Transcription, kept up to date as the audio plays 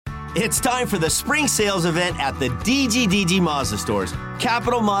It's time for the spring sales event at the DGDG Mazda stores.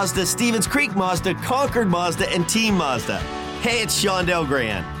 Capital Mazda, Stevens Creek Mazda, Concord Mazda, and Team Mazda. Hey, it's Shondell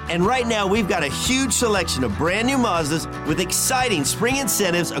Grand. And right now, we've got a huge selection of brand new Mazdas with exciting spring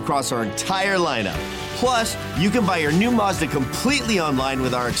incentives across our entire lineup. Plus, you can buy your new Mazda completely online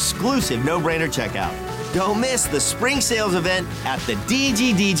with our exclusive no-brainer checkout. Don't miss the spring sales event at the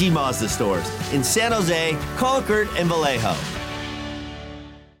DGDG Mazda stores in San Jose, Concord, and Vallejo.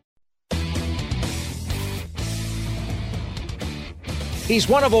 He's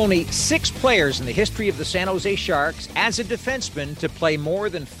one of only 6 players in the history of the San Jose Sharks as a defenseman to play more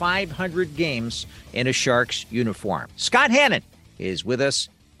than 500 games in a Sharks uniform. Scott Hannan is with us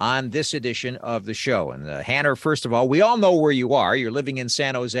on this edition of the show. And Hanner, first of all, we all know where you are. You're living in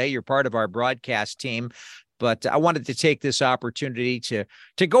San Jose. You're part of our broadcast team. But I wanted to take this opportunity to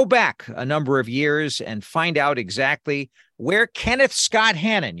go back a number of years and find out exactly where Kenneth Scott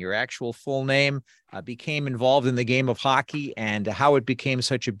Hannan, your actual full name, became involved in the game of hockey and how it became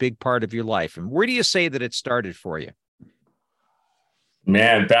such a big part of your life. And where do you say that it started for you?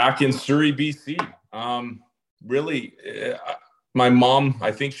 Man, back in Surrey, BC. Really, my mom,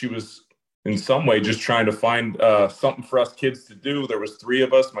 I think she was in some way just trying to find something for us kids to do. There was 3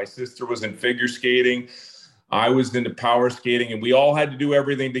 of us. My sister was in figure skating. I was into power skating, and we all had to do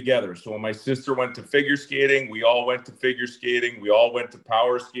everything together. So when my sister went to figure skating, we all went to figure skating. We all went to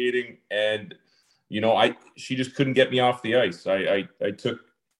power skating. And, she just couldn't get me off the ice. I took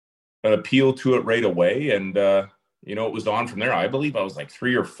an appeal to it right away. And, it was on from there. I believe I was like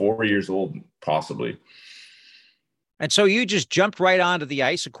 3 or 4 years old, possibly. And so you just jumped right onto the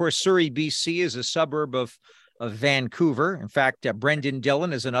ice. Of course, Surrey, BC is a suburb of Vancouver. In fact, Brendan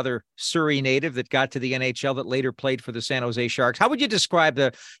Dillon is another Surrey native that got to the NHL that later played for the San Jose Sharks. How would you describe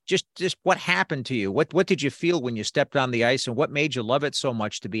just what happened to you? What did you feel when you stepped on the ice, and what made you love it so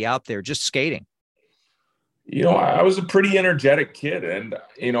much to be out there just skating? I was a pretty energetic kid, and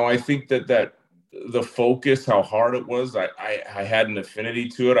I think that the focus, how hard it was, I had an affinity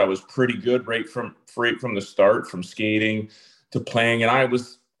to it. I was pretty good right from the start, from skating to playing, and I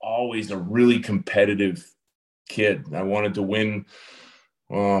was always a really competitive kid. I wanted to win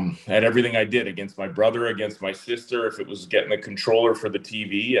at everything I did, against my brother, against my sister, if it was getting a controller for the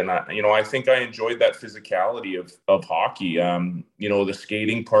TV. And I think I enjoyed that physicality of hockey. The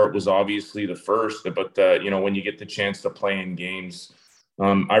skating part was obviously the first, but when you get the chance to play in games,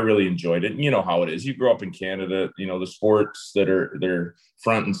 I really enjoyed it. And you know how it is. You grow up in Canada, the sports that they're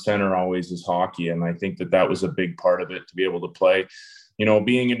front and center always is hockey. And I think that was a big part of it, to be able to play.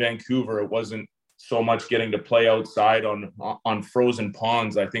 Being in Vancouver, it wasn't so much getting to play outside on frozen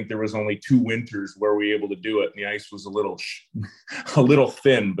ponds. I think there was only 2 winters where we were able to do it. And the ice was a little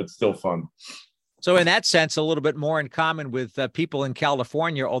thin, but still fun. So in that sense, a little bit more in common with people in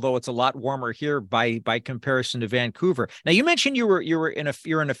California, although it's a lot warmer here by comparison to Vancouver. Now, you mentioned you're in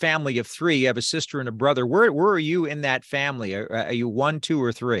a family of 3. You have a sister and a brother. Where are you in that family? Are you 1, 2,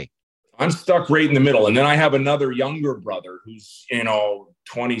 or 3? I'm stuck right in the middle. And then I have another younger brother who's,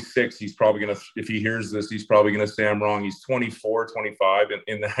 26. He's probably going to, if he hears this, he's probably going to say I'm wrong. He's 24, 25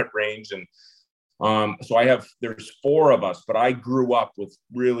 in that range. And so there's 4 of us, but I grew up with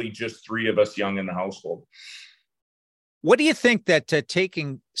really just 3 of us young in the household. What do you think that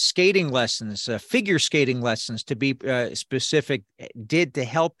taking skating lessons, figure skating lessons to be specific, did to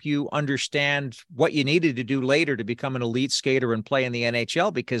help you understand what you needed to do later to become an elite skater and play in the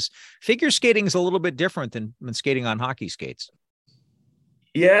NHL? Because figure skating is a little bit different than skating on hockey skates.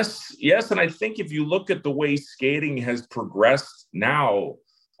 Yes. And I think if you look at the way skating has progressed now,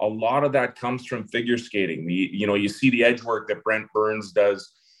 a lot of that comes from figure skating. You see the edge work that Brent Burns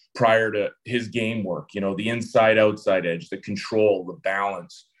does prior to his game work, the inside outside edge, the control, the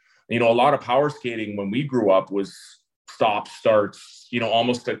balance. A lot of power skating when we grew up was stop starts,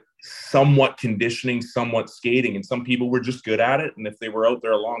 almost a somewhat conditioning, somewhat skating. And some people were just good at it. And if they were out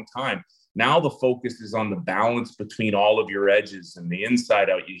there a long time, now the focus is on the balance between all of your edges and the inside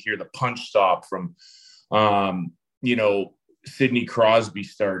out. You hear the punch stop from, Sidney Crosby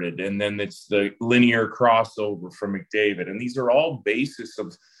started, and then it's the linear crossover from McDavid. And these are all basis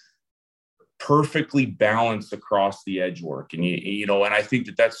of perfectly balanced across the edge work. And, and I think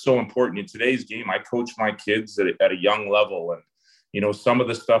that that's so important in today's game. I coach my kids at a young level, and, some of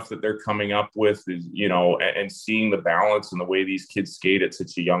the stuff that they're coming up with is, and seeing the balance and the way these kids skate at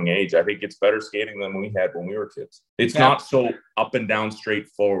such a young age. I think it's better skating than we had when we were kids. It's not so up and down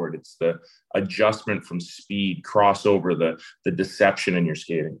straightforward. It's the adjustment from speed, crossover, the deception in your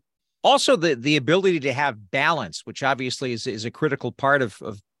skating. Also, the ability to have balance, which obviously is a critical part of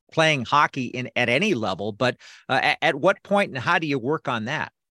playing hockey at any level. But at what point and how do you work on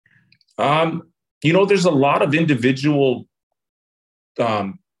that? There's a lot of individual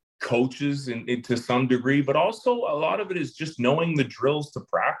coaches to some degree, but also a lot of it is just knowing the drills to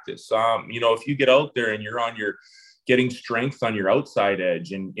practice. If you get out there and you're on your getting strength on your outside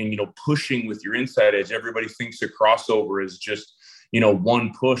edge and pushing with your inside edge, everybody thinks a crossover is just,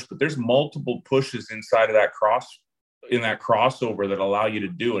 one push, but there's multiple pushes inside of that crossover that allow you to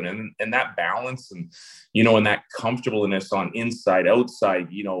do it. And that balance and that comfortableness on inside, outside,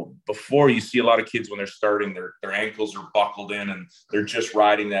 before you see a lot of kids when they're starting, their ankles are buckled in and they're just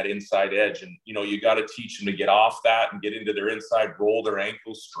riding that inside edge. And, you got to teach them to get off that and get into their inside, roll their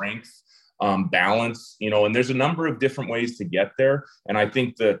ankles, strength, balance, and there's a number of different ways to get there. And I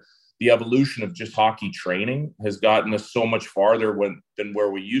think the evolution of just hockey training has gotten us so much farther than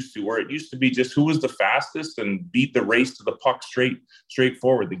where we used to, where it used to be just who was the fastest and beat the race to the puck straight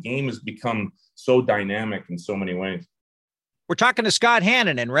forward. The game has become so dynamic in so many ways. We're talking to Scott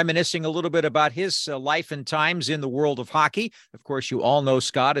Hannan and reminiscing a little bit about his life and times in the world of hockey. Of course, you all know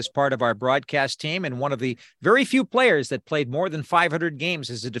Scott as part of our broadcast team and one of the very few players that played more than 500 games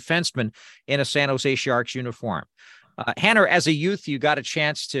as a defenseman in a San Jose Sharks uniform. Hanner, as a youth, you got a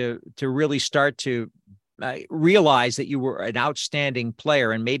chance to really start to realize that you were an outstanding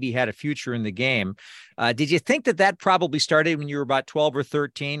player and maybe had a future in the game. Did you think that probably started when you were about 12 or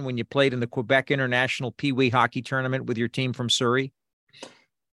 13 when you played in the Quebec International Pee Wee Hockey Tournament with your team from Surrey?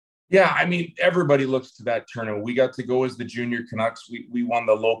 Yeah, I mean, everybody looks to that tournament. We got to go as the Junior Canucks. We won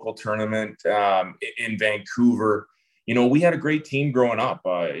the local tournament in Vancouver. We had a great team growing up,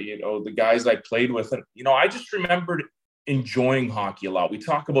 the guys I played with. And, I just remembered enjoying hockey a lot. We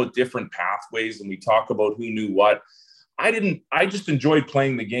talk about different pathways and we talk about who knew what. I just enjoyed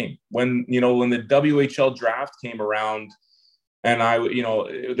playing the game. When the WHL draft came around and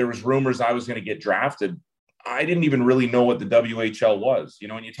there was rumors I was going to get drafted, I didn't even really know what the WHL was.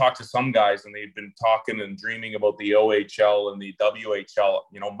 And you talk to some guys and they've been talking and dreaming about the OHL and the WHL.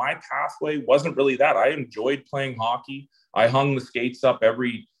 My pathway wasn't really that. I enjoyed playing hockey. I hung the skates up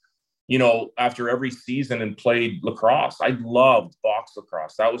after every season and played lacrosse. I loved box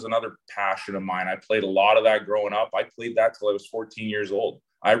lacrosse. That was another passion of mine. I played a lot of that growing up. I played that till I was 14 years old.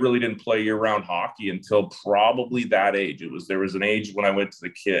 I really didn't play year-round hockey until probably that age. There was an age when I went to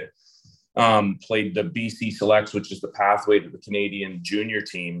the kid. Played the BC Selects, which is the pathway to the Canadian junior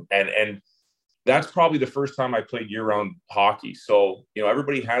team. And that's probably the first time I played year-round hockey. So,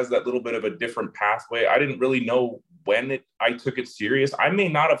 everybody has that little bit of a different pathway. I didn't really know when I took it serious. I may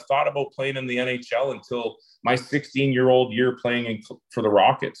not have thought about playing in the NHL until my 16-year-old year playing for the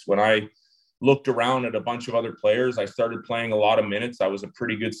Rockets. When I looked around at a bunch of other players, I started playing a lot of minutes. I was a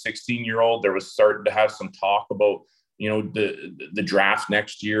pretty good 16-year-old. There was starting to have some talk about the draft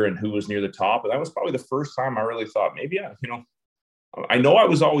next year and who was near the top. And that was probably the first time I really thought maybe, I know I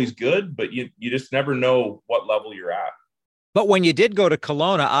was always good, but you just never know what level you're at. But when you did go to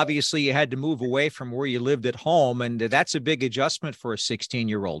Kelowna, obviously you had to move away from where you lived at home. And that's a big adjustment for a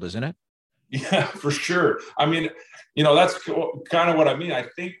 16-year-old, isn't it? Yeah, for sure. I mean, that's kind of what I mean. I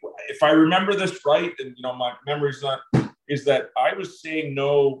think if I remember this right, and, my memory's not, is that I was saying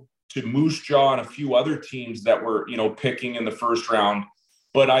no to Moose Jaw and a few other teams that were, picking in the first round.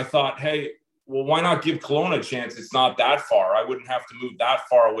 But I thought, hey, well, why not give Kelowna a chance? It's not that far. I wouldn't have to move that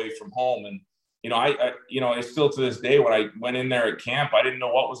far away from home. And, I still to this day, when I went in there at camp, I didn't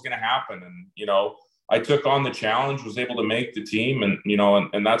know what was going to happen. And, I took on the challenge, was able to make the team and,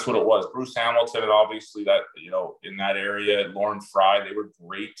 and that's what it was. Bruce Hamilton and obviously that, in that area, Lauren Fry, they were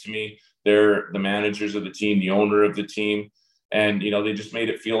great to me. They're the managers of the team, the owner of the team. And, they just made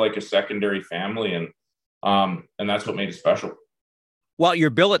it feel like a secondary family. And that's what made it special. Well,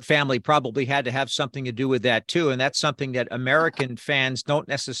 your billet family probably had to have something to do with that too. And that's something that American fans don't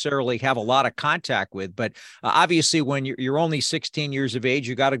necessarily have a lot of contact with. But obviously when you're only 16 years of age,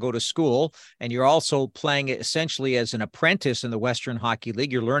 you got to go to school and you're also playing essentially as an apprentice in the Western Hockey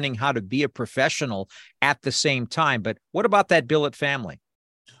League. You're learning how to be a professional at the same time. But what about that billet family?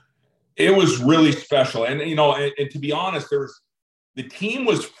 It was really special. And, and to be honest, the team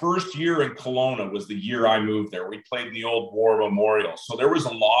was first year in Kelowna was the year I moved there. We played in the old War Memorial. So there was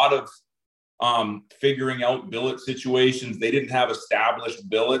a lot of figuring out billet situations. They didn't have established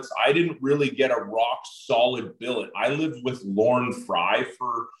billets. I didn't really get a rock solid billet. I lived with Lauren Fry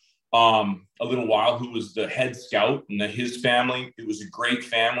for a little while, who was the head scout, and his family. It was a great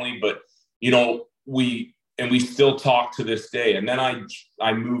family, but, we still talk to this day. And then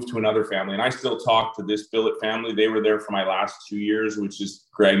I moved to another family and I still talk to this billet family. They were there for my last 2 years, which is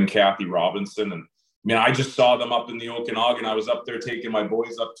Greg and Kathy Robinson. And I just saw them up in the Okanagan. I was up there taking my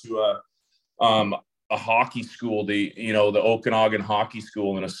boys up to a hockey school, the Okanagan Hockey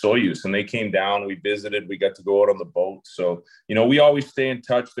School in Osoyoos, and they came down, we visited, we got to go out on the boat. So, we always stay in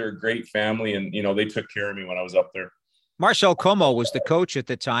touch. They're a great family, and, they took care of me when I was up there. Marcel Como was the coach at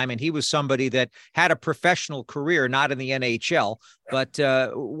the time, and he was somebody that had a professional career, not in the NHL. But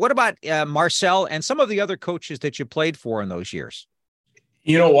what about Marcel and some of the other coaches that you played for in those years?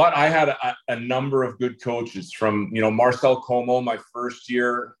 You know what? I had a number of good coaches from, Marcel Como, my first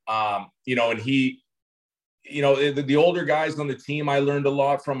year, and he, the older guys on the team, I learned a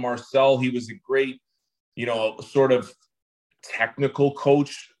lot from Marcel. He was a great, sort of technical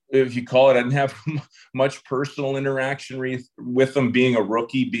coach, if you call it. I didn't have much personal interaction with him, being a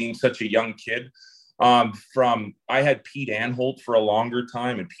rookie, being such a young kid. I had Pete Anholt for a longer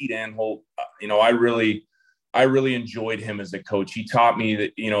time, and Pete Anholt, I really enjoyed him as a coach. He taught me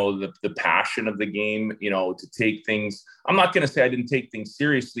that, the passion of the game, to take things. I'm not going to say I didn't take things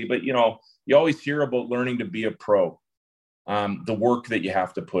seriously, but, you always hear about learning to be a pro, the work that you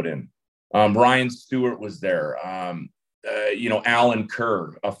have to put in. Ryan Stewart was there. Alan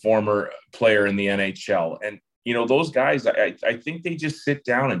Kerr, a former player in the NHL. And, those guys, I think they just sit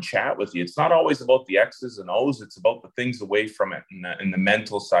down and chat with you. It's not always about the X's and O's. It's about the things away from it and the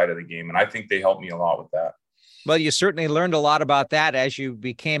mental side of the game. And I think they helped me a lot with that. Well, you certainly learned a lot about that as you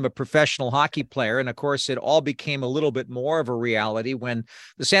became a professional hockey player. And of course, it all became a little bit more of a reality when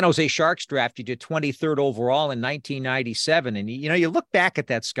the San Jose Sharks drafted you 23rd overall in 1997. And, you look back at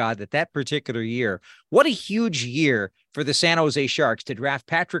that, Scott, that particular year, what a huge year for the San Jose Sharks to draft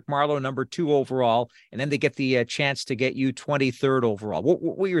Patrick Marleau, number 2 overall, and then they get the chance to get you 23rd overall.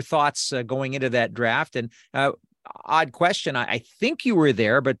 What were your thoughts going into that draft? And odd question. I think you were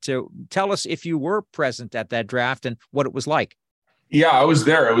there, but tell us if you were present at that draft and what it was like. Yeah, I was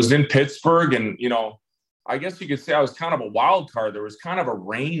there. It was in Pittsburgh. And, I guess you could say I was kind of a wild card. There was kind of a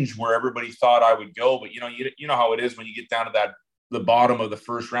range where everybody thought I would go. But, you know how it is when you get down to the bottom of the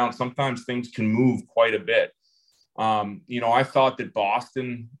first round. Sometimes things can move quite a bit. I thought that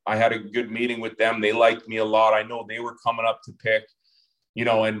Boston, I had a good meeting with them. They liked me a lot. I know they were coming up to pick,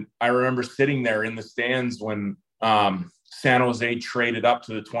 and I remember sitting there in the stands when San Jose traded up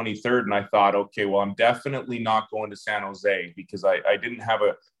to the 23rd, and I thought, okay, well, I'm definitely not going to San Jose because I didn't have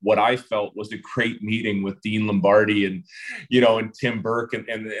what I felt was a great meeting with Dean Lombardi and, and Tim Burke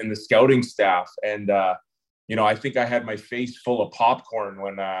and the scouting staff. And, I think I had my face full of popcorn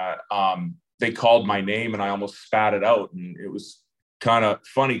when they called my name and I almost spat it out. And it was kind of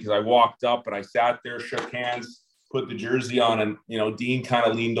funny because I walked up and I sat there, shook hands, put the jersey on, and, Dean kind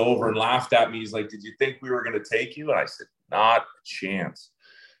of leaned over and laughed at me. He's like, "Did you think we were going to take you?" And I said, "Not a chance."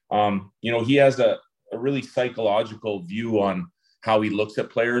 He has a really psychological view on how he looks at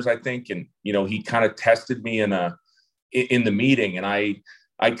players, I think. And, he kind of tested me in the meeting, and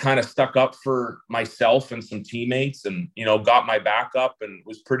I kind of stuck up for myself and some teammates and, got my back up and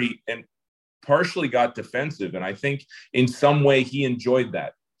was and partially got defensive. And I think in some way he enjoyed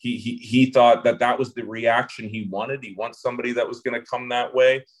that. He thought that was the reaction he wanted. He wants somebody that was going to come that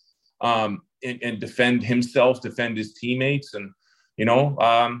way and defend himself, defend his teammates. And,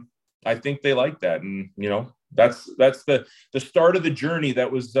 I think they like that. And, that's the start of the journey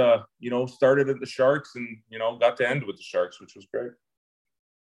that was, started at the Sharks and, got to end with the Sharks, which was great.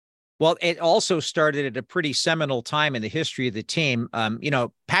 Well, it also started at a pretty seminal time in the history of the team.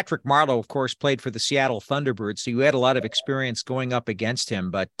 Patrick Marleau, of course, played for the Seattle Thunderbirds, so you had a lot of experience going up against him.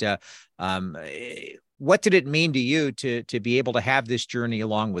 But what did it mean to you to be able to have this journey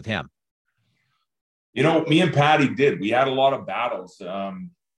along with him? Me and Patty did. We had a lot of battles.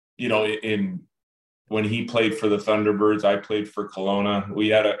 When he played for the Thunderbirds, I played for Kelowna. We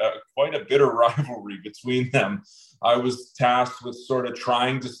had quite a bitter rivalry between them. I was tasked with sort of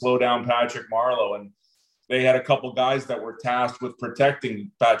trying to slow down Patrick Marleau, and they had a couple guys that were tasked with protecting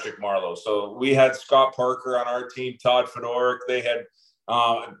Patrick Marleau. So we had Scott Parker on our team, Todd Fedoruk. They had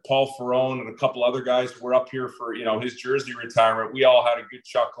Paul Ferrone and a couple other guys who were up here for, his jersey retirement. We all had a good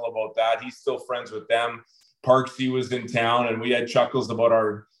chuckle about that. He's still friends with them. Parksy was in town, and we had chuckles about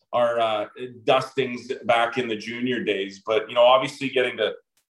our dustings back in the junior days. But, obviously getting to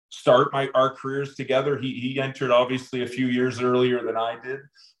start our careers together, he entered obviously a few years earlier than I did.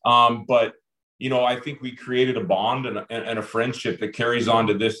 But, I think we created a bond and a friendship that carries on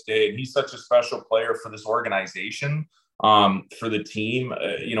to this day. And he's such a special player for this organization, for the team,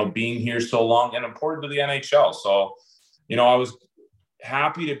 being here so long and important to the NHL. So, I was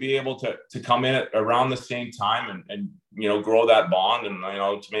happy to be able to come in at around the same time and grow that bond and,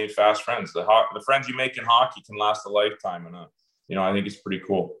 to make fast friends. The friends you make in hockey can last a lifetime. And, I think it's pretty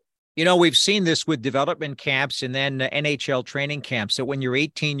cool. You know, we've seen this with development camps and then NHL training camps. So when you're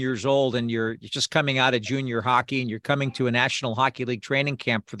 18 years old and you're just coming out of junior hockey and you're coming to a National Hockey League training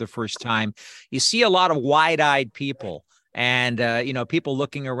camp for the first time, you see a lot of wide-eyed people and, people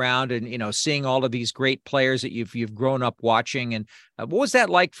looking around and, seeing all of these great players that you've grown up watching. And what was that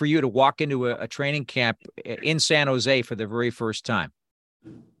like for you to walk into a training camp in San Jose for the very first time?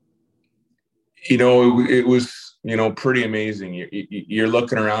 It was, pretty amazing. You're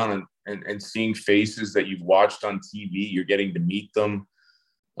looking around and seeing faces that you've watched on TV. You're getting to meet them.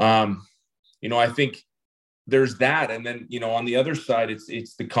 I think there's that. And then, on the other side,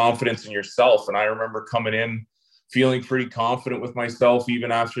 it's the confidence in yourself. And I remember coming in feeling pretty confident with myself,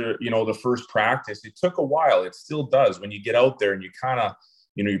 even after, the first practice. It took a while. It still does when you get out there and you kind of,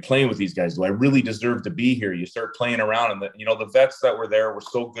 you're playing with these guys. Do I really deserve to be here? You start playing around, and the vets that were there were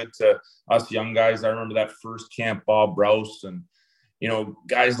so good to us young guys. I remember that first camp, Bob Rouse, and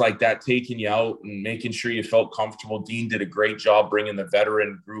guys like that taking you out and making sure you felt comfortable. Dean did a great job bringing the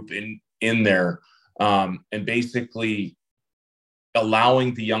veteran group in there, and basically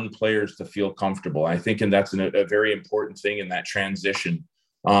allowing the young players to feel comfortable. I think, and that's a very important thing in that transition.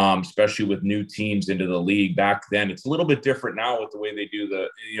 Especially with new teams into the league. Back then, it's a little bit different now with the way they do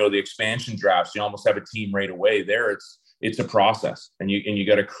the expansion drafts. You almost have a team right away. There, it's a process, and you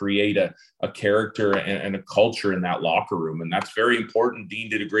got to create a character and a culture in that locker room, and that's very important. Dean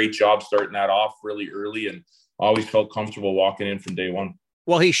did a great job starting that off really early, and always felt comfortable walking in from day one.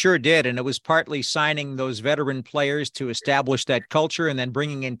 Well, he sure did. And it was partly signing those veteran players to establish that culture and then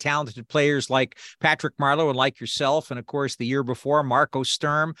bringing in talented players like Patrick Marleau and like yourself. And of course, the year before, Marco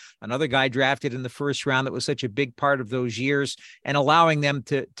Sturm, another guy drafted in the first round that was such a big part of those years, and allowing them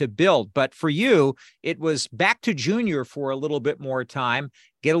to build. But for you, it was back to junior for a little bit more time,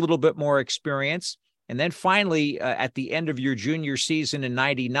 get a little bit more experience. And then finally, at the end of your junior season in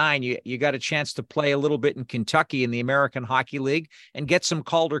 '99, you got a chance to play a little bit in Kentucky in the American Hockey League and get some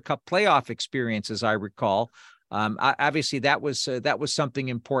Calder Cup playoff experience, as I recall. Obviously, that was something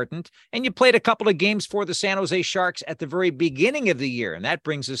important. And you played a couple of games for the San Jose Sharks at the very beginning of the year. And that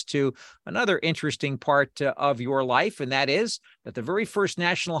brings us to another interesting part of your life, and that is that the very first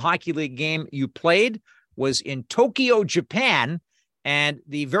National Hockey League game you played was in Tokyo, Japan. And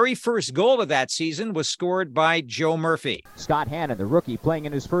the very first goal of that season was scored by Joe Murphy. Scott Hannan, the rookie, playing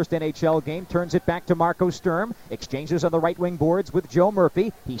in his first NHL game, turns it back to Marco Sturm. Exchanges on the right wing boards with Joe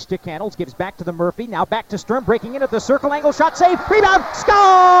Murphy. He stick handles, gives back to the Murphy. Now back to Sturm, breaking in at the circle angle. Shot save. Rebound. Score!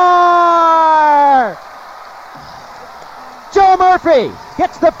 Joe Murphy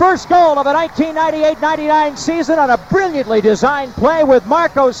gets the first goal of the 1998-99 season on a brilliantly designed play with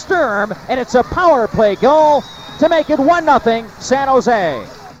Marco Sturm, and it's a power play goal to make it 1-0 San Jose.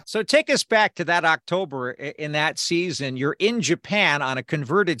 So take us back to that October in that season. You're in Japan on a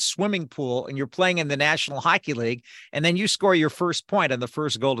converted swimming pool, and you're playing in the National Hockey League, and then you score your first point on the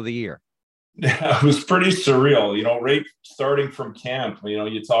first goal of the year. Yeah, it was pretty surreal, right starting from camp.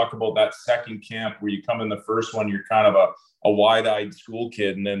 You talk about that second camp where you come in the first one, you're kind of a wide-eyed school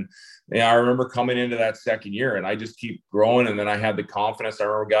kid. And then I remember coming into that second year, and I just keep growing. And then I had the confidence. I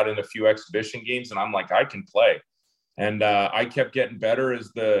remember got in a few exhibition games, and I'm like, I can play. And I kept getting better as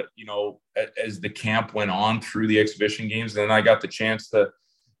the camp went on through the exhibition games. And then I got the chance to,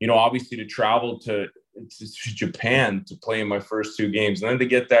 obviously to travel to Japan to play in my first two games, and then to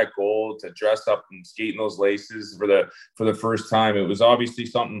get that goal, to dress up and skate in those laces for the first time. It was obviously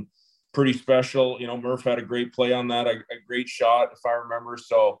something pretty special. Murph had a great play on that, a great shot, if I remember.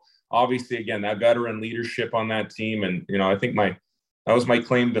 So obviously, again, that veteran leadership on that team. And, I think that was my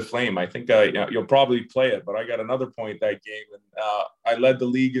claim to fame. I think you'll probably play it, but I got another point that game. And I led the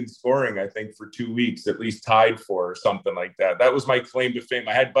league in scoring, I think, for 2 weeks, at least tied for, or something like that. That was my claim to fame.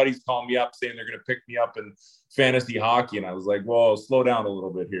 I had buddies call me up saying they're going to pick me up in fantasy hockey. And I was like, whoa, slow down a little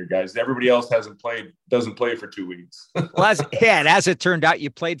bit here, guys. Everybody else doesn't play for 2 weeks. Well, as it turned out,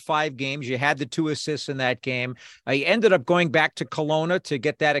 you played 5 games. You had the 2 assists in that game. You ended up going back to Kelowna to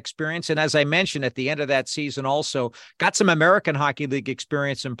get that experience. And as I mentioned, at the end of that season also got some American Hockey League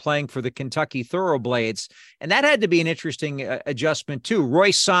experience in playing for the Kentucky Thoroughblades. And that had to be an interesting adjustment too.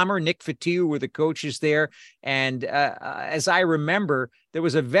 Roy Sommer, Nick Fatiu were the coaches there. And as I remember, there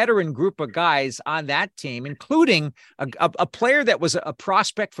was a veteran group of guys on that team, including a player that was a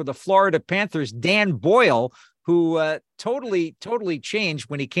prospect for the Florida Panthers, Dan Boyle, who totally changed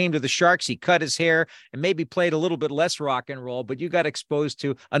when he came to the Sharks. He cut his hair and maybe played a little bit less rock and roll, but you got exposed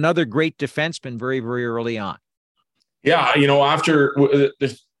to another great defenseman very, very early on. Yeah, after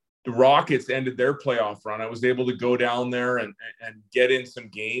the Rockets ended their playoff run, I was able to go down there and get in some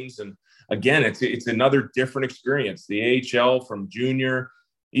games. And again, it's another different experience. The AHL from junior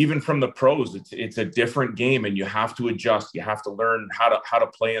even from the pros, it's a different game, and you have to adjust. You have to learn how to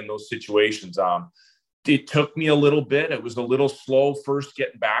play in those situations. It took me a little bit. It was a little slow first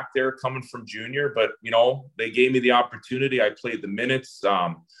getting back there coming from junior, but, they gave me the opportunity. I played the minutes.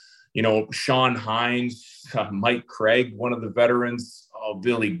 Sean Hines, Mike Craig, one of the veterans,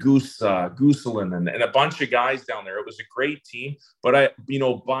 Billy Gooselin, and a bunch of guys down there. It was a great team. But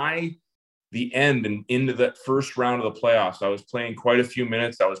by the end and into that first round of the playoffs, I was playing quite a few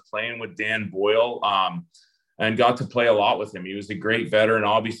minutes. I was playing with Dan Boyle, and got to play a lot with him. He was a great veteran,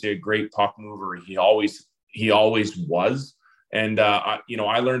 obviously a great puck mover. He always was. And, I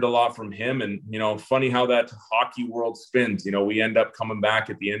learned a lot from him. And, funny how that hockey world spins. We end up coming back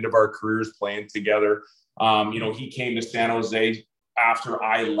at the end of our careers playing together. He came to San Jose after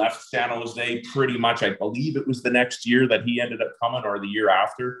I left San Jose pretty much. I believe it was the next year that he ended up coming, or the year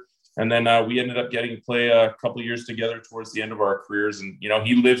after. And then we ended up getting to play a couple of years together towards the end of our careers. And,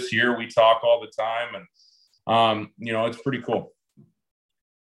 he lives here. We talk all the time. And, it's pretty cool.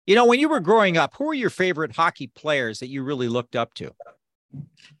 When you were growing up, who were your favorite hockey players that you really looked up to?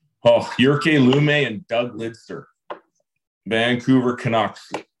 Oh, Jyrki Lumme and Doug Lidster, Vancouver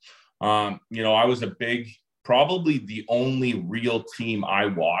Canucks. I was probably the only real team I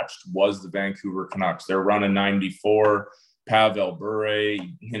watched was the Vancouver Canucks. They're running 94, Pavel Bure,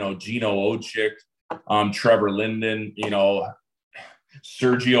 Gino Oshik, Trevor Linden,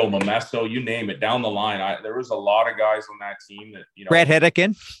 Sergio Momesso, you name it, down the line. There was a lot of guys on that team that, Brad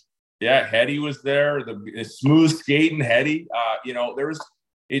Hedican. Yeah, Hetty was there. The smooth skating Hetty.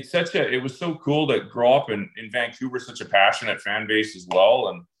 It was so cool to grow up in Vancouver, such a passionate fan base as well.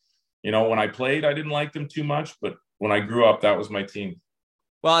 And, when I played, I didn't like them too much, but when I grew up, that was my team.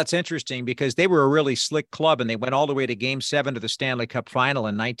 Well, it's interesting because they were a really slick club, and they went all the way to Game 7 of the Stanley Cup Final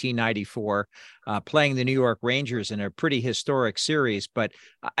in 1994, playing the New York Rangers in a pretty historic series. But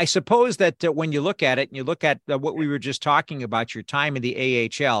I suppose that when you look at it and you look at what we were just talking about, your time in the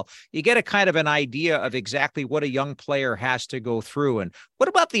AHL, you get a kind of an idea of exactly what a young player has to go through. And what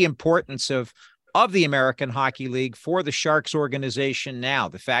about the importance of the American Hockey League for the Sharks organization now?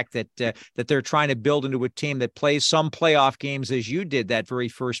 The fact that that they're trying to build into a team that plays some playoff games, as you did that very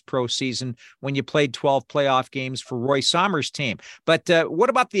first pro season when you played 12 playoff games for Roy Sommer's team. But what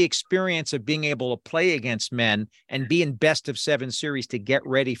about the experience of being able to play against men and be in best of 7 series to get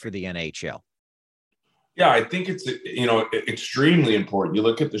ready for the NHL? Yeah, I think it's, extremely important. You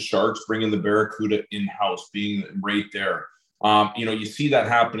look at the Sharks bringing the Barracuda in-house, being right there. You see that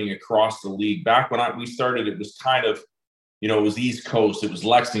happening across the league. Back when we started, it was kind of, it was East Coast, it was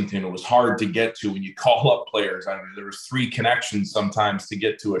Lexington. It was hard to get to when you call up players. I mean, there was 3 connections sometimes to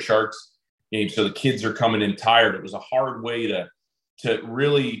get to a Sharks game. So the kids are coming in tired. It was a hard way to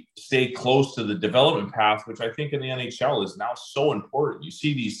really stay close to the development path, which I think in the NHL is now so important. You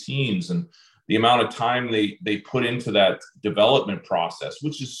see these teams and the amount of time they put into that development process,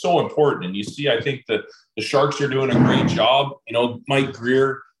 which is so important. And you see, I think that the Sharks are doing a great job. Mike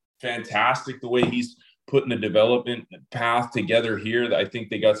Greer, fantastic the way he's putting the development path together here. I think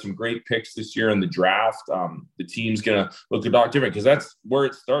they got some great picks this year in the draft. The team's going to look a lot different because that's where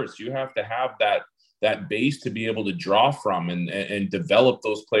it starts. You have to have that base to be able to draw from and develop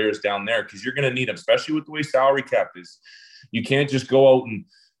those players down there, because you're going to need them, especially with the way salary cap is. You can't just go out and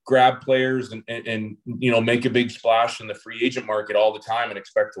grab players and make a big splash in the free agent market all the time and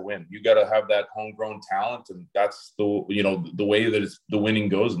expect to win. You got to have that homegrown talent, and that's the way that the winning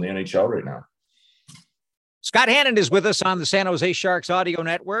goes in the NHL right now. Scott Hannan is with us on the San Jose Sharks audio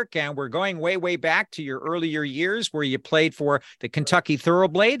network, and we're going way, way back to your earlier years where you played for the Kentucky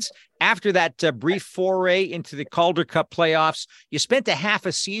Thoroughblades. After that brief foray into the Calder Cup playoffs, you spent a half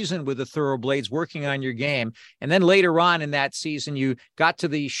a season with the Thoroughblades working on your game. And then later on in that season, you got to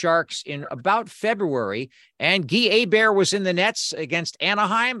the Sharks in about February, and Guy Hebert was in the nets against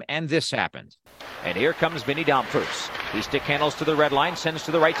Anaheim, and this happened. And here comes Vinny Domfus. He stick handles to the red line, sends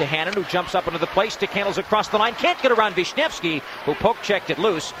to the right to Hannan, who jumps up into the play, stick handles across the line, can't get around Wisniewski, who poke-checked it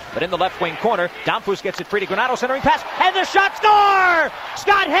loose, but in the left wing corner, Domfus gets it free to Granato, centering pass, and the shot, score!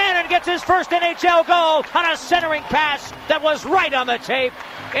 Scott Hannan gets his first NHL goal on a centering pass that was right on the tape.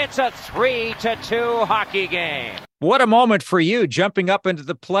 It's a 3-2 hockey game. What a moment for you, jumping up into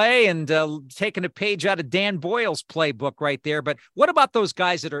the play and taking a page out of Dan Boyle's playbook right there. But what about those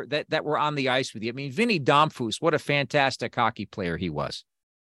guys that were on the ice with you? I mean, Vinny Domfus, what a fantastic hockey player he was.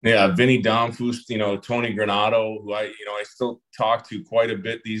 Yeah, Vinny Domfus, Tony Granato, who I still talk to quite a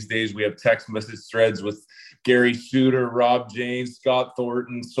bit these days. We have text message threads with Gary Suter, Rob James, Scott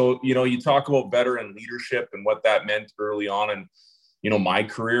Thornton. So, you talk about veteran leadership and what that meant early on in, my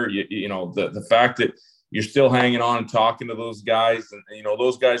career. The fact that you're still hanging on and talking to those guys. And,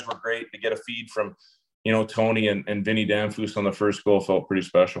 those guys were great. To get a feed from, Tony and Vinny Danfus on the first goal felt pretty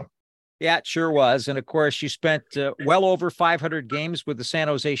special. Yeah, it sure was. And of course, you spent well over 500 games with the San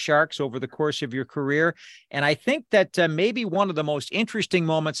Jose Sharks over the course of your career. And I think that maybe one of the most interesting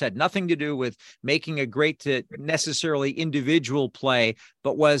moments had nothing to do with making a great necessarily individual play,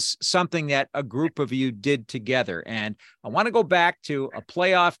 but was something that a group of you did together. And I want to go back to a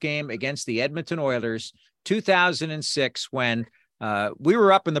playoff game against the Edmonton Oilers, 2006, when we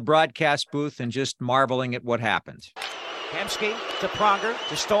were up in the broadcast booth and just marveling at what happened. Hemsky to Pronger,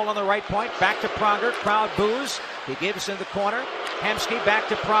 to Stoll on the right point, back to Pronger, crowd boos. He gives in the corner. Hemsky back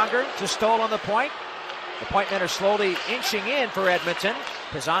to Pronger, to Stoll on the point. The point men are slowly inching in for Edmonton.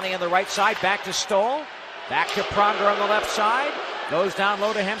 Pisani on the right side, back to Stoll. Back to Pronger on the left side. Goes down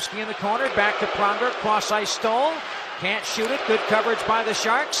low to Hemsky in the corner, back to Pronger, cross-ice Stoll. Can't shoot it, good coverage by the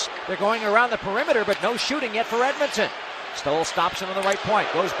Sharks. They're going around the perimeter, but no shooting yet for Edmonton. Stoll stops him on the right point,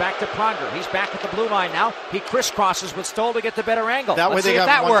 goes back to Pronger. He's back at the blue line now. He crisscrosses with Stoll to get the better angle. Let's see if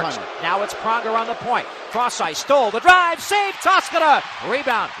that works. Now it's Pronger on the point. Cross-ice, Stoll, the drive, save, Toskala.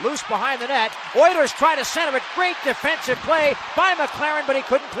 Rebound, loose behind the net. Oilers try to center it. Great defensive play by McLaren, but he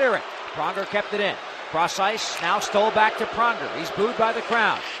couldn't clear it. Pronger kept it in. Cross ice, now Stoll back to Pronger. He's booed by the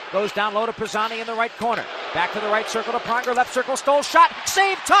crowd. Goes down low to Pisani in the right corner. Back to the right circle to Pronger, left circle, Stoll, shot,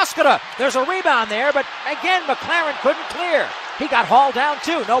 save, Toskala. There's a rebound there, but again, McLaren couldn't clear. He got hauled down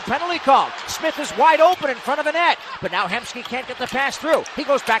too, no penalty called. Smith is wide open in front of the net, but now Hemsky can't get the pass through. He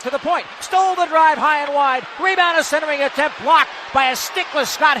goes back to the point. Stoll the drive high and wide. Rebound, a centering attempt blocked by a stickless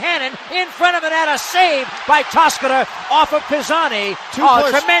Scott Hannan in front of the net. A save by Toskala off of Pisani.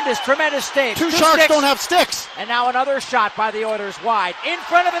 Tremendous save. Two Sharks don't have sticks. And now another shot by the Oilers wide. In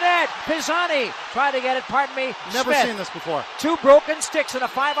front of the net, Pisani tried to get it, Never Smith. seen this before. Two broken sticks in a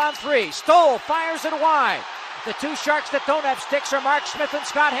 5-on-3. Stoll fires it wide. The two Sharks that don't have sticks are Mark Smith and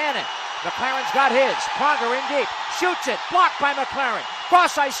Scott Hannan. McLaren's got his. Pronger in deep. Shoots it. Blocked by McLaren.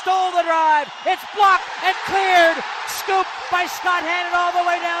 Cross-ice. Stole the drive. It's blocked and cleared. Scooped by Scott Hannan all the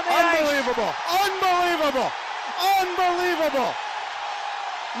way down the ice. Unbelievable.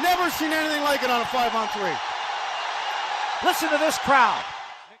 Never seen anything like it on a 5-on-3. Listen to this crowd.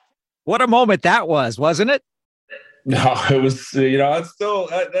 What a moment that was, wasn't it? No, it was,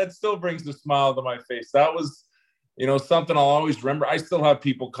 that still brings a smile to my face. That was, something I'll always remember. I still have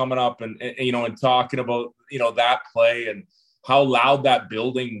people coming up and talking about, that play and how loud that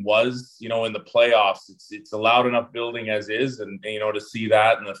building was, in the playoffs. It's a loud enough building as is. And, to see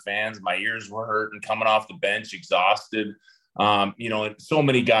that and the fans, my ears were hurting coming off the bench, exhausted. And so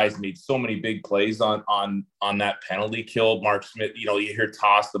many guys made so many big plays on that penalty kill. Mark Smith, you hear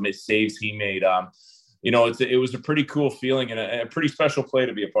toss the saves he made. It was a pretty cool feeling and a pretty special play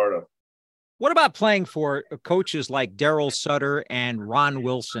to be a part of. What about playing for coaches like Darryl Sutter and Ron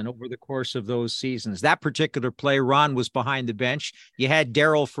Wilson over the course of those seasons? That particular play, Ron was behind the bench. You had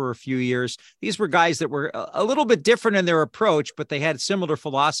Darryl for a few years. These were guys that were a little bit different in their approach, but they had similar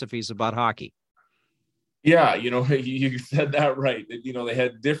philosophies about hockey. Yeah, you said that right. They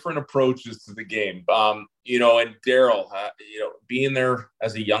had different approaches to the game. And Darryl, being there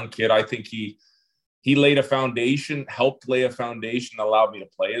as a young kid, I think he laid a foundation, helped lay a foundation, allowed me to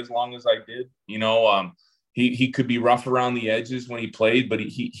play as long as I did. He could be rough around the edges when he played, but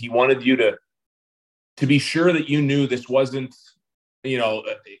he wanted you to be sure that you knew this wasn't,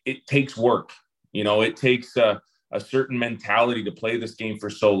 it takes work. It takes a certain mentality to play this game for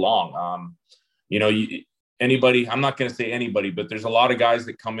so long. Anybody, I'm not going to say anybody, but there's a lot of guys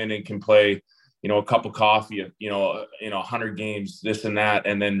that come in and can play, a cup of coffee, 100 games, this and that.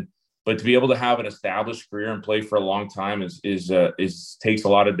 And then, but to be able to have an established career and play for a long time is takes a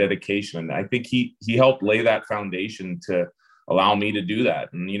lot of dedication. And I think he helped lay that foundation to allow me to do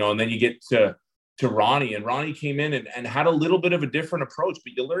that. And, and then you get to Ronnie, and Ronnie came in and had a little bit of a different approach,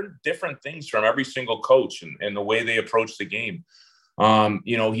 but you learn different things from every single coach and the way they approach the game.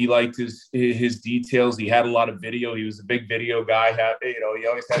 He liked his details. He had a lot of video. He was a big video guy. He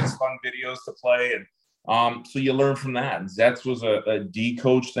always had fun videos to play. And so you learn from that. And Zetz was a D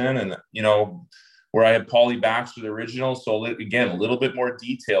coach then. And, where I had Paulie Baxter, the original. So again, a little bit more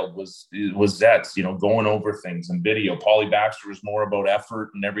detailed was Zetz, going over things and video. Paulie Baxter was more about effort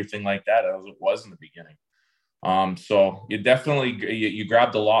and everything like that as it was in the beginning. So you definitely, you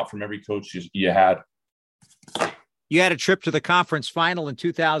grabbed a lot from every coach you had. You had a trip to the conference final in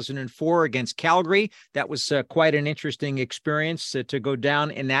 2004 against Calgary. That was quite an interesting experience to go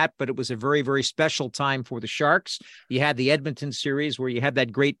down in that, but it was a very, very special time for the Sharks. You had the Edmonton series where you had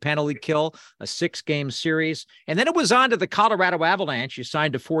that great penalty kill, a 6-game series. And then it was on to the Colorado Avalanche. You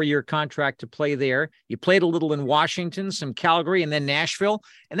signed a 4-year contract to play there. You played a little in Washington, some Calgary, and then Nashville.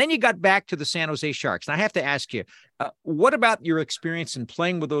 And then you got back to the San Jose Sharks. And I have to ask you, what about your experience in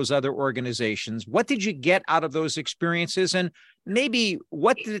playing with those other organizations? What did you get out of those experiences? And maybe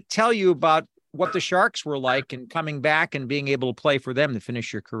what did it tell you about what the Sharks were like and coming back and being able to play for them to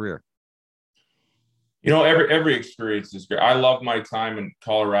finish your career? Every experience is great. I love my time in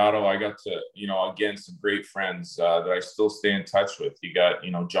Colorado. I got to, again, some great friends that I still stay in touch with. You got,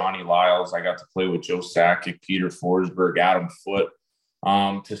 Johnny Lyles. I got to play with Joe Sakic, Peter Forsberg, Adam Foote,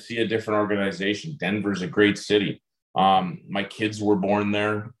 to see a different organization. Denver's a great city. My kids were born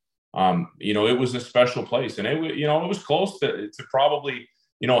there. It was a special place, and it was close to probably,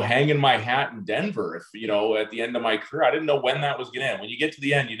 hanging my hat in Denver. If, at the end of my career, I didn't know when that was going to end. When you get to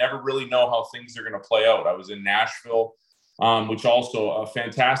the end, you never really know how things are going to play out. I was in Nashville, which also a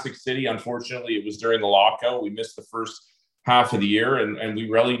fantastic city. Unfortunately, it was during the lockout. We missed the first half of the year, and we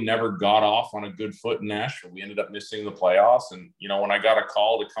really never got off on a good foot in Nashville. We ended up missing the playoffs. And, when I got a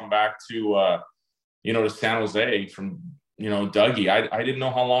call to come back to San Jose from, Dougie, I didn't know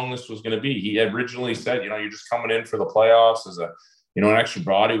how long this was going to be. He had originally said, you're just coming in for the playoffs as an extra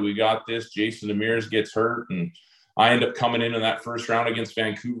body. We got this. Jason Demers gets hurt, and I end up coming in that first round against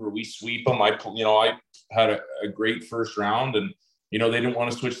Vancouver. We sweep them. I had a great first round, and, they didn't want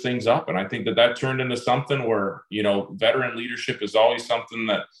to switch things up. And I think that turned into something where, veteran leadership is always something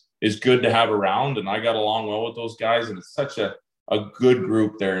that is good to have around. And I got along well with those guys, and it's such a good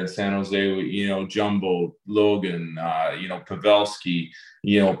group there in San Jose, Jumbo, Logan, Pavelski,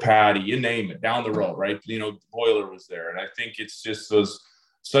 Patty, you name it, down the road, right? Boiler was there. And I think it's just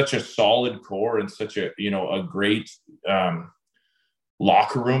such a solid core and such a great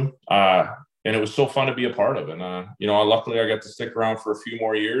locker room. And it was so fun to be a part of. And, luckily I got to stick around for a few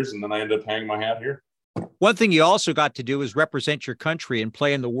more years, and then I ended up hanging my hat here. One thing you also got to do is represent your country and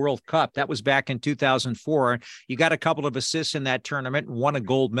play in the World Cup. That was back in 2004. You got a couple of assists in that tournament and won a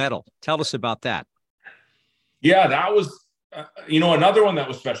gold medal. Tell us about that. Yeah, that was, another one that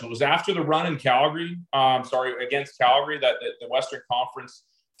was special. It was after the run in Calgary, against Calgary, that the Western Conference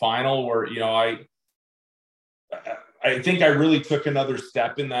final where, I think I really took another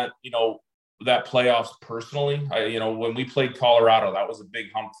step in that, that playoffs personally. When we played Colorado, that was a big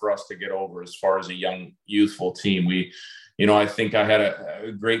hump for us to get over as far as a young, youthful team. We, I think I had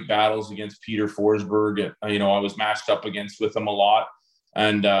a great battles against Peter Forsberg. I was matched up with him a lot.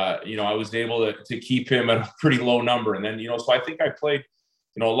 And, I was able to keep him at a pretty low number. And then, so I think I played,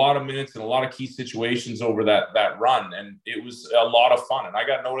 a lot of minutes and a lot of key situations over that run. And it was a lot of fun. And I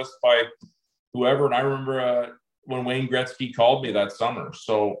got noticed by whoever. And I remember, when Wayne Gretzky called me that summer.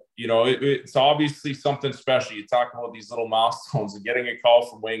 So, it's obviously something special. You talk about these little milestones, and getting a call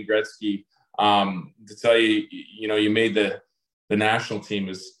from Wayne Gretzky to tell you, you made the national team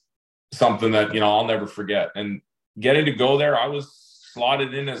is something that, I'll never forget. And getting to go there, I was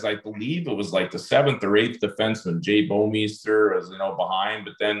slotted in as, I believe it was like the 7th or 8th defenseman. Jay Bomeister was, behind.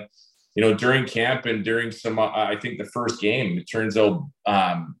 But then, during camp and during some, I think the first game, it turns out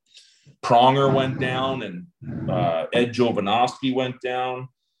Pronger went down, and Ed Jovanovski went down,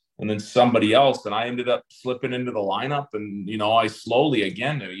 and then somebody else. And I ended up slipping into the lineup. And, I slowly,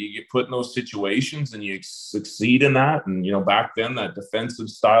 again, you get put in those situations and you succeed in that. And, back then, that defensive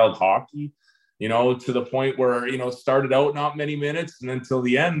styled hockey, to the point where, it started out not many minutes. And until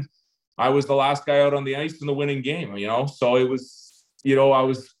the end, I was the last guy out on the ice in the winning game, So it was, I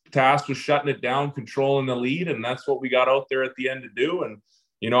was tasked with shutting it down, controlling the lead. And that's what we got out there at the end to do. And,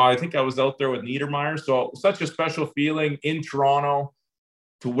 I think I was out there with Niedermeyer. So such a special feeling in Toronto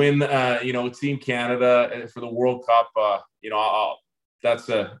to win, Team Canada for the World Cup. That's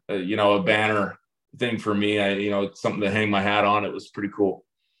a banner thing for me. It's something to hang my hat on. It was pretty cool.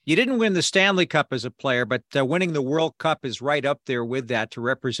 You didn't win the Stanley Cup as a player, but winning the World Cup is right up there with that to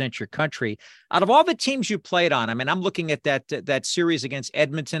represent your country. Out of all the teams you played on, I mean, I'm looking at that series against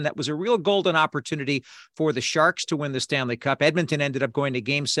Edmonton. That was a real golden opportunity for the Sharks to win the Stanley Cup. Edmonton ended up going to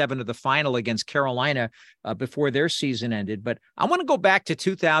Game 7 of the final against Carolina before their season ended. But I want to go back to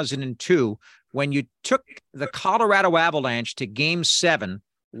 2002 when you took the Colorado Avalanche to Game 7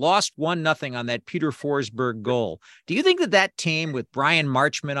 lost 1-0 on that Peter Forsberg goal. Do you think that team, with Brian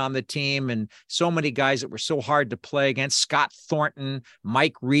Marchment on the team and so many guys that were so hard to play against, Scott Thornton,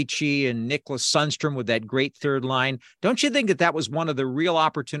 Mike Ricci, and Nicholas Sundstrom with that great third line, don't you think that was one of the real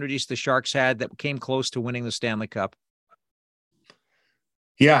opportunities the Sharks had that came close to winning the Stanley Cup?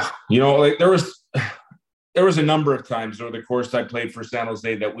 Yeah. There was a number of times over the course I played for San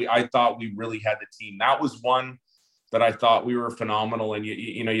Jose that I thought we really had the team. That was one that I thought we were phenomenal. And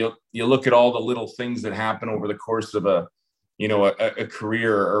you look at all the little things that happen over the course of a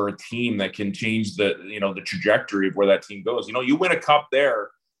career or a team that can change the trajectory of where that team goes. You win a cup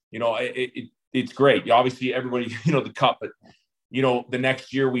there, it's great. Obviously everybody, the cup, but the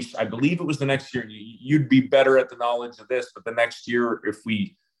next year I believe it was the next year, you'd be better at the knowledge of this, but the next year, if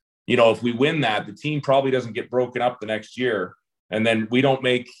we win that, the team probably doesn't get broken up the next year. And then we don't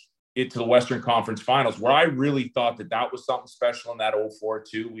make it to the Western Conference Finals, where I really thought that was something special in that 04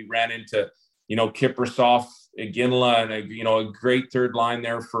 too. We ran into, Kiprasov, Ginla, and a great third line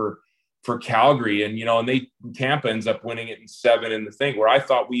there for Calgary. And, Tampa ends up winning it in 7 in the thing, where I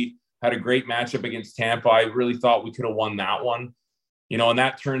thought we had a great matchup against Tampa. I really thought we could have won that one. And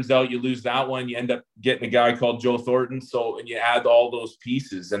that turns out you lose that one, you end up getting a guy called Joe Thornton. And you add all those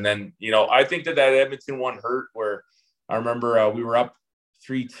pieces. And then, I think that Edmonton one hurt, where I remember we were up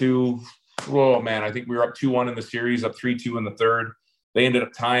 3-2. Oh man, I think we were up 2-1 in the series, up 3-2 in the third. They ended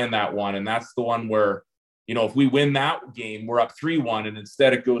up tying that one. And that's the one where, if we win that game, we're up 3-1. And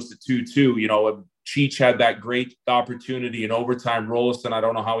instead it goes to 2-2. Cheech had that great opportunity in overtime. Rolliston, I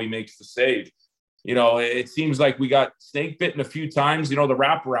don't know how he makes the save. It seems like we got snake bitten a few times, the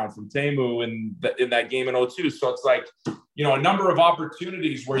wraparound from Teemu in that game in 02. So it's like, a number of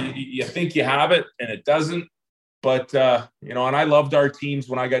opportunities where you think you have it and it doesn't. But, and I loved our teams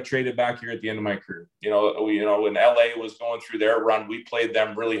when I got traded back here at the end of my career. When LA was going through their run, we played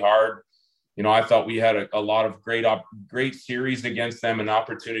them really hard. I thought we had a lot of great series against them and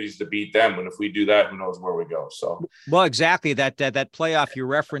opportunities to beat them. And if we do that, who knows where we go. So, well, exactly. That playoff you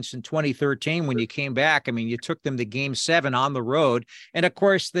referenced in 2013, when you came back, I mean, you took them to Game 7 on the road. And of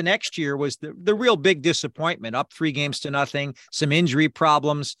course, the next year was the real big disappointment, up 3-0, some injury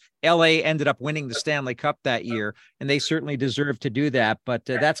problems. LA ended up winning the Stanley Cup that year, and they certainly deserved to do that. But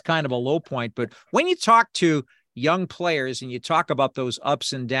that's kind of a low point. But when you talk to young players and you talk about those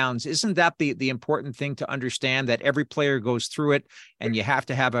ups and downs, isn't that the important thing to understand, that every player goes through it and you have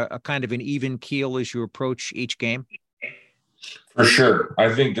to have a kind of an even keel as you approach each game? For sure.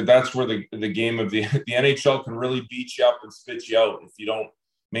 I think that's where the game of the NHL can really beat you up and spit you out if you don't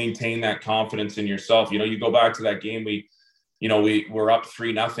maintain that confidence in yourself. You go back to that game, we're up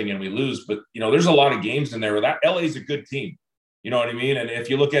 3-0 and we lose, but there's a lot of games in there where that LA's a good team. You know what I mean? And if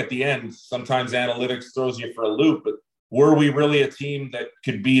you look at the end, sometimes analytics throws you for a loop, but were we really a team that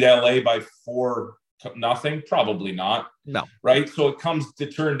could beat LA by 4-0? Probably not. No. Right. So it comes to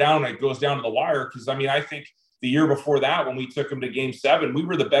turn down, it goes down to the wire. Cause I think the year before that, when we took them to Game 7, we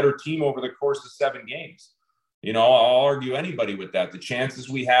were the better team over the course of 7 games. I'll argue anybody with that. The chances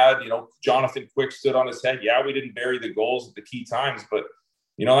we had, Jonathan Quick stood on his head. Yeah, we didn't bury the goals at the key times, but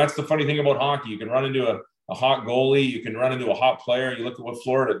that's the funny thing about hockey. You can run into a hot goalie, you can run into a hot player. You look at what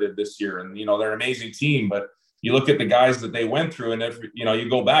Florida did this year, and they're an amazing team, but you look at the guys that they went through, and if you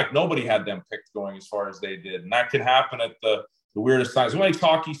go back, nobody had them picked going as far as they did, and that can happen at the weirdest times. What makes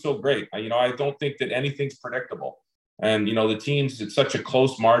hockey so great? I don't think that anything's predictable, and the teams, it's such a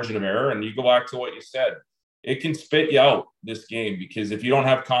close margin of error. And you go back to what you said, it can spit you out, this game, because if you don't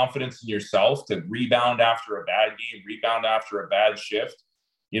have confidence in yourself to rebound after a bad game, rebound after a bad shift,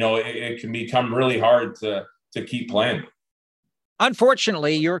 it can become really hard to keep playing.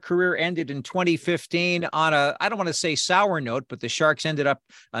 Unfortunately, your career ended in 2015 on I don't want to say sour note, but the Sharks ended up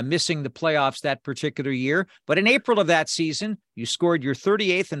missing the playoffs that particular year. But in April of that season, you scored your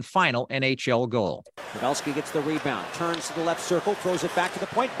 38th and final NHL goal. Pavelski gets the rebound, turns to the left circle, throws it back to the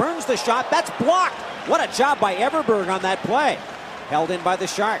point, burns the shot. That's blocked. What a job by Everberg on that play. Held in by the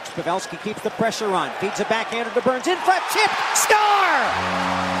Sharks. Pavelski keeps the pressure on. Feeds it backhander to Burns. In front, chip, score!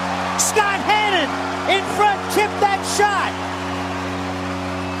 Scott Hannan in front, chip that shot.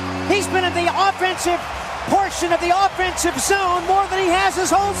 He's been in the offensive portion of the offensive zone more than he has his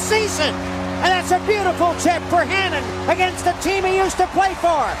whole season. And that's a beautiful chip for Hannan against the team he used to play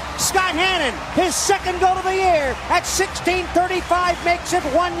for. Scott Hannan, his second goal of the year at 16:35 makes it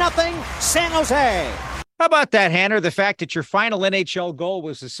 1-0 San Jose. How about that, Hanner? The fact that your final NHL goal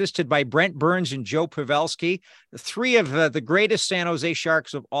was assisted by Brent Burns and Joe Pavelski, 3 of the greatest San Jose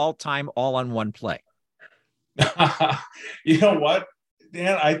Sharks of all time, all on one play. You know what,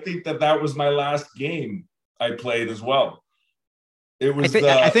 Dan? I think that was my last game I played as well. It was.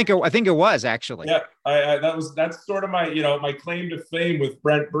 I think it was actually. Yeah, that's sort of my my claim to fame with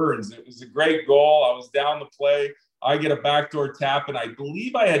Brent Burns. It was a great goal. I was down the play. I get a backdoor tap, and I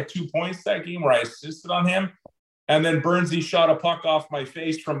believe I had 2 points that game where I assisted on him. And then Burnsy shot a puck off my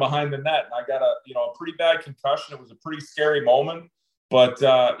face from behind the net, and I got a pretty bad concussion. It was a pretty scary moment, but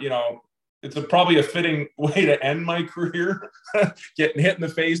it's probably a fitting way to end my career, getting hit in the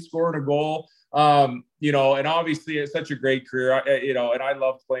face, scoring a goal. And obviously it's such a great career, and I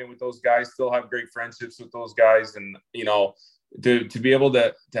love playing with those guys, still have great friendships with those guys. And, to be able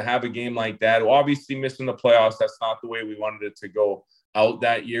to have a game like that, obviously missing the playoffs, that's not the way we wanted it to go out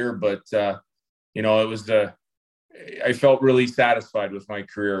that year. But, I felt really satisfied with my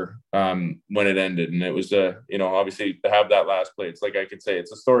career when it ended. And it was, obviously to have that last play, it's like I can say,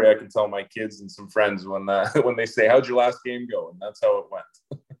 it's a story I can tell my kids and some friends when they say, how'd your last game go? And that's how it went.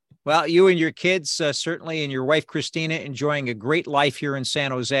 Well, you and your kids, certainly, and your wife, Christina, enjoying a great life here in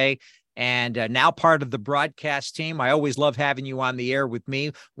San Jose, and now part of the broadcast team. I always love having you on the air with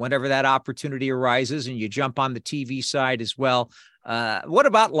me whenever that opportunity arises, and you jump on the TV side as well. What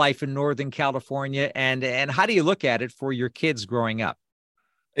about life in Northern California, and how do you look at it for your kids growing up?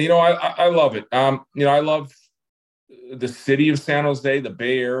 I love it. I love the city of San Jose, the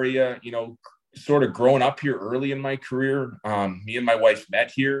Bay Area, sort of growing up here early in my career. Me and my wife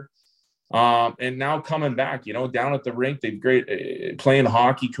met here. And now coming back, down at the rink, they've great playing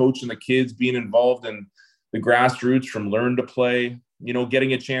hockey, coaching the kids, being involved in the grassroots from learn to play,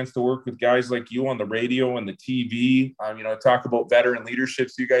 getting a chance to work with guys like you on the radio and the TV. Talk about veteran leadership.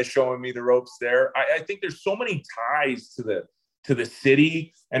 So you guys showing me the ropes there. I think there's so many ties to the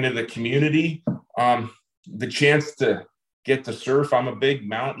city and to the community. The chance to get to surf. I'm a big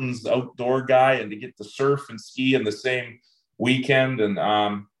mountains outdoor guy, and to get to surf and ski in the same weekend. And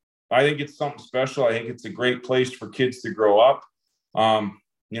I think it's something special. I think it's a great place for kids to grow up. And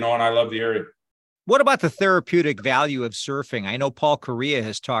I love the area. What about the therapeutic value of surfing? I know Paul Correa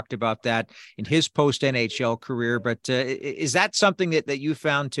has talked about that in his post-NHL career, but is that something that you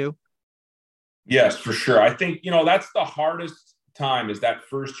found too? Yes, for sure. I think, that's the hardest time, is that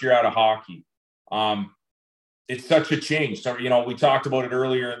first year out of hockey. It's such a change. So, we talked about it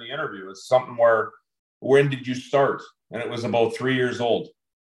earlier in the interview. It's something where, when did you start? And it was about 3 years old.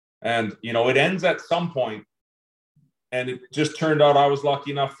 And, it ends at some point. And it just turned out I was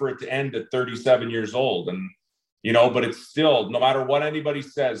lucky enough for it to end at 37 years old. And, but it's still, no matter what anybody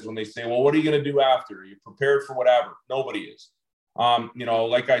says, when they say, well, what are you going to do after? Are you prepared for whatever? Nobody is.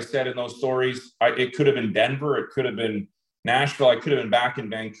 Like I said in those stories, it could have been Denver. It could have been Nashville. I could have been back in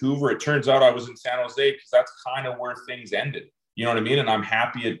Vancouver. It turns out I was in San Jose because that's kind of where things ended. You know what I mean? And I'm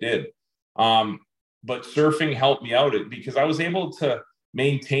happy it did. But surfing helped me out because I was able to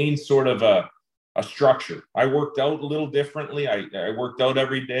maintain sort of a structure. I worked out a little differently. I worked out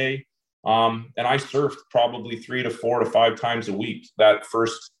every day. And I surfed probably 3 to 4 to 5 times a week that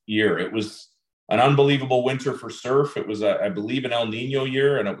first year. It was an unbelievable winter for surf. It was, I believe, an El Nino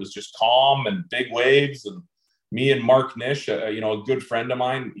year, and it was just calm and big waves. And me and Mark Nish, a good friend of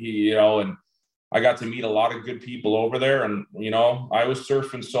mine, and I got to meet a lot of good people over there. And, I was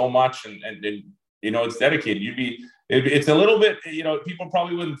surfing so much, and it's dedicated. It's a little bit, people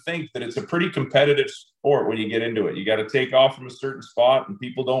probably wouldn't think that it's a pretty competitive sport when you get into it. You got to take off from a certain spot, and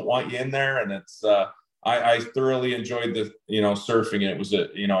people don't want you in there. And it's, I thoroughly enjoyed the, surfing. And it was,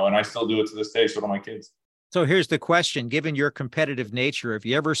 and I still do it to this day. So do my kids. So here's the question: given your competitive nature, have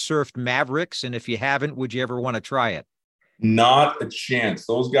you ever surfed Mavericks? And if you haven't, would you ever want to try it? Not a chance.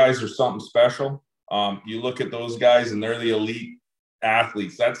 Those guys are something special. You look at those guys, and they're the elite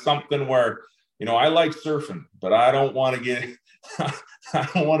athletes. That's something where, I like surfing, but I don't want to I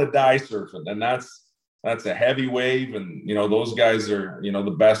don't want to die surfing. And that's a heavy wave. And, those guys are,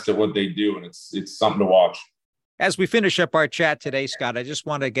 the best at what they do. And it's something to watch. As we finish up our chat today, Scott, I just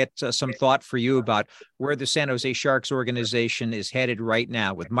want to get some thought for you about where the San Jose Sharks organization is headed right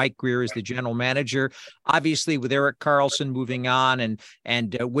now, with Mike Greer as the general manager, obviously with Erik Karlsson moving on,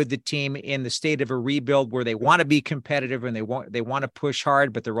 and with the team in the state of a rebuild where they want to be competitive and they want to push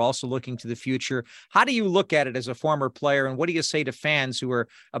hard, but they're also looking to the future. How do you look at it as a former player, and what do you say to fans who are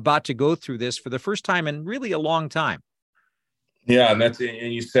about to go through this for the first time in really a long time? Yeah, and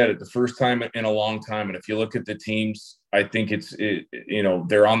you said it, the first time in a long time. And if you look at the teams, I think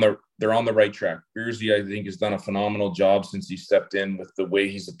they're on the right track. Bearsy, I think, has done a phenomenal job since he stepped in with the way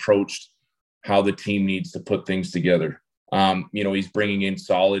he's approached how the team needs to put things together. He's bringing in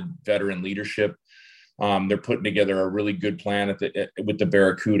solid veteran leadership. They're putting together a really good plan with the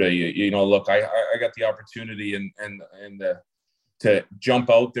Barracuda. Look, I got the opportunity and to jump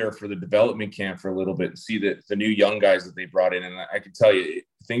out there for the development camp for a little bit and see the new young guys that they brought in. And I can tell you,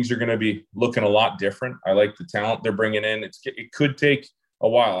 things are going to be looking a lot different. I like the talent they're bringing in. It could take a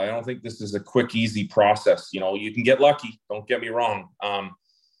while. I don't think this is a quick, easy process. You know, you can get lucky. Don't get me wrong.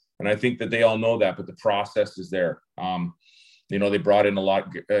 And I think that they all know that, but the process is there. You know, they brought in a lot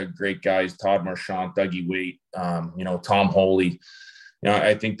of great guys, Todd Marchant, Dougie Waite, you know, Tom Holy. You know,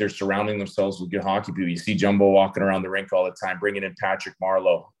 I think they're surrounding themselves with good hockey people. You see Jumbo walking around the rink all the time, bringing in Patrick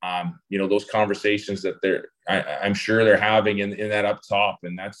Marleau. You know, those conversations that I'm sure they're having in that up top,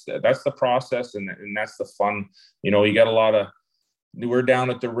 and that's the process, and that's the fun. You know, you got a lot of. We're down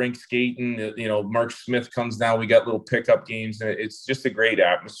at the rink skating. You know, Mark Smith comes down. We got little pickup games, and it's just a great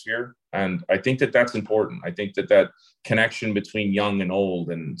atmosphere. And I think that that's important. I think that connection between young and old,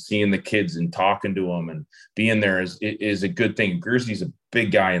 and seeing the kids and talking to them and being there is a good thing. Guerzy's a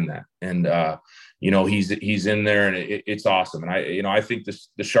big guy in that, and you know, he's in there, and it's awesome. And I think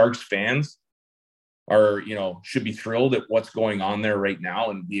the Sharks fans are, you know, should be thrilled at what's going on there right now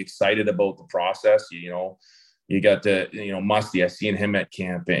and be excited about the process. You know. You got Musty. I seen him at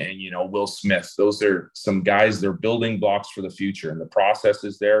camp, and, you know, Will Smith. Those are some guys. They're building blocks for the future, and the process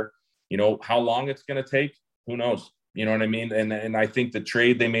is there. You know, how long it's going to take, who knows? You know what I mean? And I think the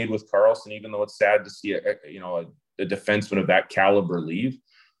trade they made with Karlsson, even though it's sad to see a defenseman of that caliber leave,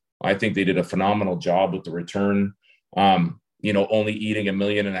 I think they did a phenomenal job with the return. You know, only eating $1.5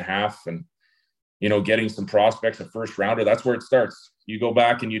 million and, you know, getting some prospects, a first rounder. That's where it starts. You go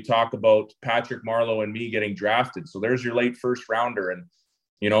back and you talk about Patrick Marleau and me getting drafted. So there's your late first rounder. And,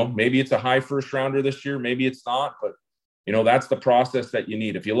 you know, maybe it's a high first rounder this year. Maybe it's not. But, you know, that's the process that you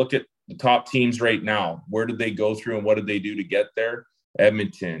need. If you look at the top teams right now, where did they go through and what did they do to get there?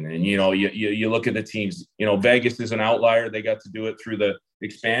 Edmonton. And, you know, you look at the teams, you know, Vegas is an outlier. They got to do it through the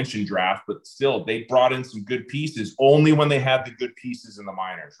expansion draft, but still they brought in some good pieces only when they had the good pieces in the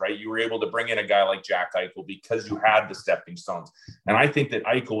minors, right? You were able to bring in a guy like Jack Eichel because you had the stepping stones. And I think that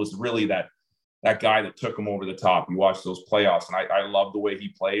Eichel was really that guy that took him over the top. You watch those playoffs, and I love the way he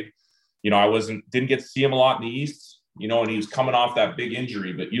played. You know, didn't get to see him a lot in the East, you know, and he was coming off that big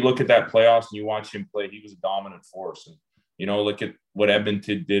injury, but you look at that playoffs and you watch him play, he was a dominant force. And, you know, look at what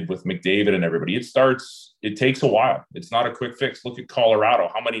Edmonton did with McDavid and everybody. It takes a while. It's not a quick fix. Look at Colorado.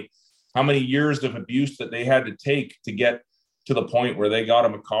 How many years of abuse that they had to take to get to the point where they got a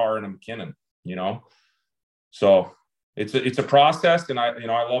McCarr and a McKinnon, you know? So it's a process, and I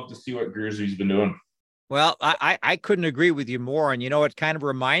love to see what Guerzy's been doing. Well, I couldn't agree with you more. And, you know, it kind of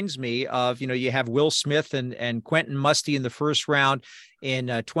reminds me of, you know, you have Will Smith and Quentin Musty in the first round in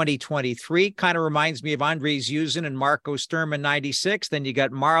 2023. Kind of reminds me of Andres Usin and Marco Sturm in 96. Then you got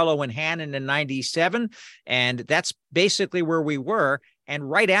Marleau and Hannan in 97. And that's basically where we were. And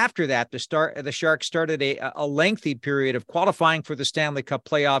right after that, the Sharks started a lengthy period of qualifying for the Stanley Cup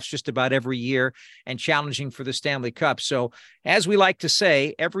playoffs just about every year and challenging for the Stanley Cup. So as we like to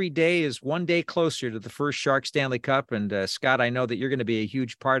say, every day is one day closer to the first Shark Stanley Cup. And Scott, I know that you're going to be a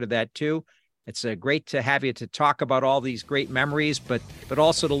huge part of that too. It's great to have you to talk about all these great memories, but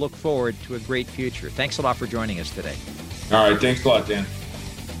also to look forward to a great future. Thanks a lot for joining us today. All right. Thanks a lot, Dan.